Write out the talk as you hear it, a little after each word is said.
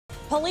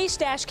Police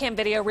dash cam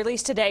video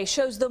released today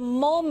shows the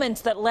moments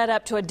that led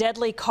up to a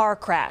deadly car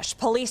crash.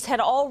 Police had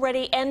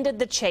already ended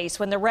the chase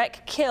when the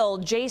wreck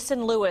killed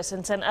Jason Lewis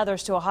and sent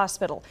others to a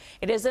hospital.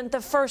 It isn't the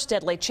first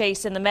deadly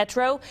chase in the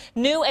metro.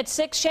 New at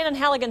 6, Shannon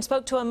Halligan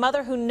spoke to a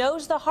mother who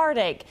knows the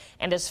heartache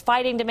and is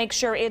fighting to make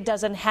sure it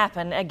doesn't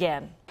happen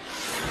again.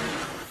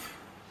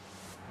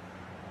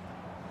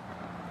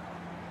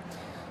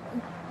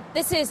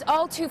 This is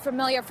all too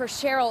familiar for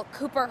Cheryl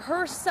Cooper.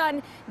 Her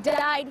son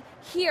died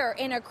here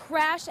in a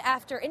crash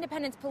after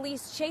Independence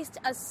police chased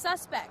a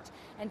suspect.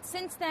 And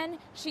since then,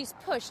 she's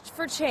pushed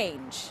for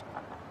change.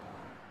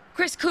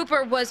 Chris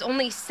Cooper was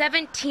only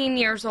 17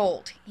 years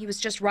old. He was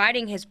just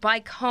riding his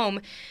bike home,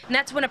 and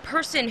that's when a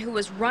person who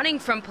was running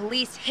from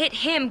police hit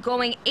him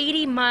going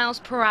 80 miles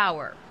per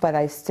hour. But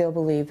I still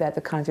believe that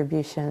the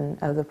contribution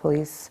of the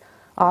police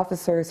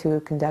officers who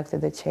conducted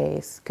the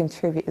chase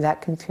contributed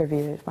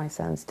to my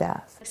son's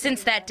death.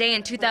 Since that day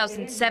in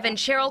 2007,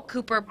 Cheryl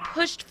Cooper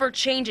pushed for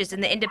changes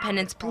in the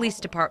Independence Police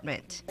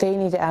Department. They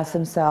need to ask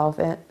themselves,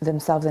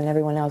 and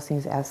everyone else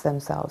needs to ask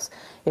themselves,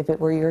 if it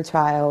were your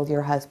child,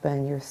 your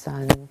husband, your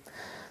son,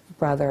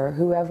 brother,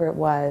 whoever it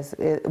was,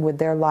 would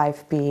their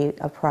life be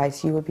a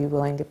price you would be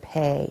willing to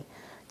pay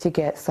to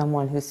get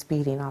someone who's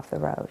speeding off the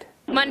road?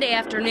 Monday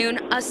afternoon,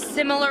 a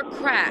similar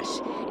crash.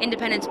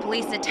 Independence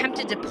police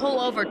attempted to pull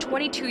over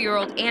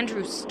 22-year-old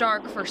Andrew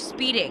Stark for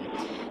speeding.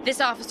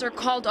 This officer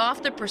called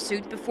off the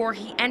pursuit before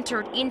he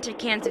entered into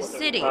Kansas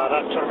City.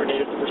 I've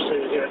terminated the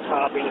pursuit here at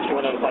Copy if you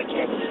want to notify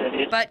Kansas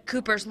City. But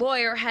Cooper's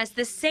lawyer has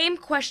the same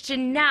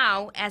question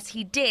now as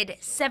he did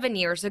 7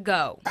 years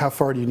ago. How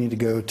far do you need to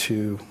go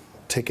to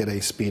ticket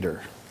a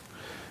speeder?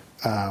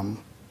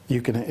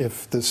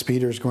 If the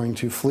speeder is going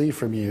to flee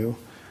from you,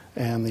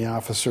 and the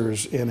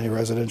officer's in a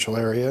residential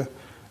area,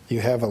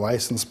 you have a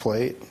license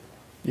plate,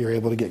 you're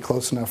able to get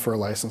close enough for a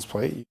license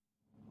plate.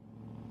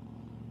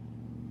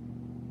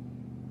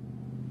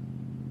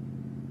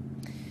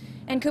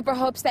 And Cooper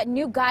hopes that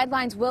new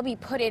guidelines will be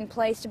put in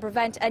place to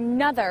prevent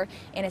another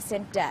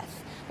innocent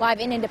death. Live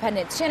in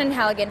Independence, Shannon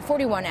Halligan,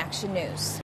 41 Action News.